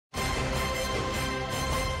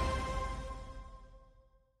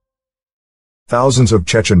Thousands of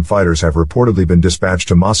Chechen fighters have reportedly been dispatched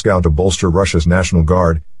to Moscow to bolster Russia's National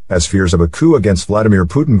Guard, as fears of a coup against Vladimir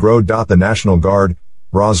Putin grow. The National Guard,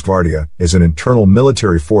 Rosgvardia, is an internal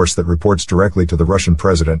military force that reports directly to the Russian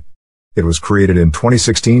president. It was created in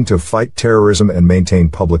 2016 to fight terrorism and maintain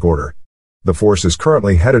public order. The force is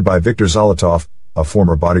currently headed by Viktor Zolotov, a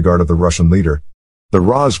former bodyguard of the Russian leader. The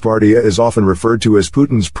Rosgvardia is often referred to as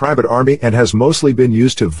Putin's private army and has mostly been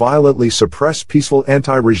used to violently suppress peaceful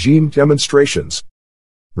anti-regime demonstrations.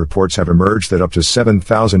 Reports have emerged that up to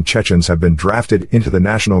 7,000 Chechens have been drafted into the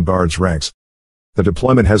National Guard's ranks. The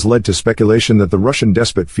deployment has led to speculation that the Russian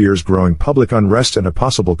despot fears growing public unrest and a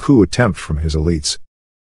possible coup attempt from his elites.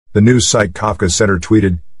 The news site Kafka Center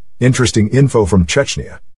tweeted, "Interesting info from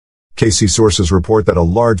Chechnya. KC sources report that a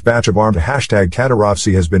large batch of armed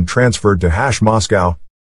 #Kadirovцы has been transferred to Moscow.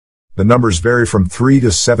 The numbers vary from 3 to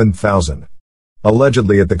 7,000.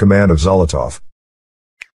 Allegedly at the command of Zolotov.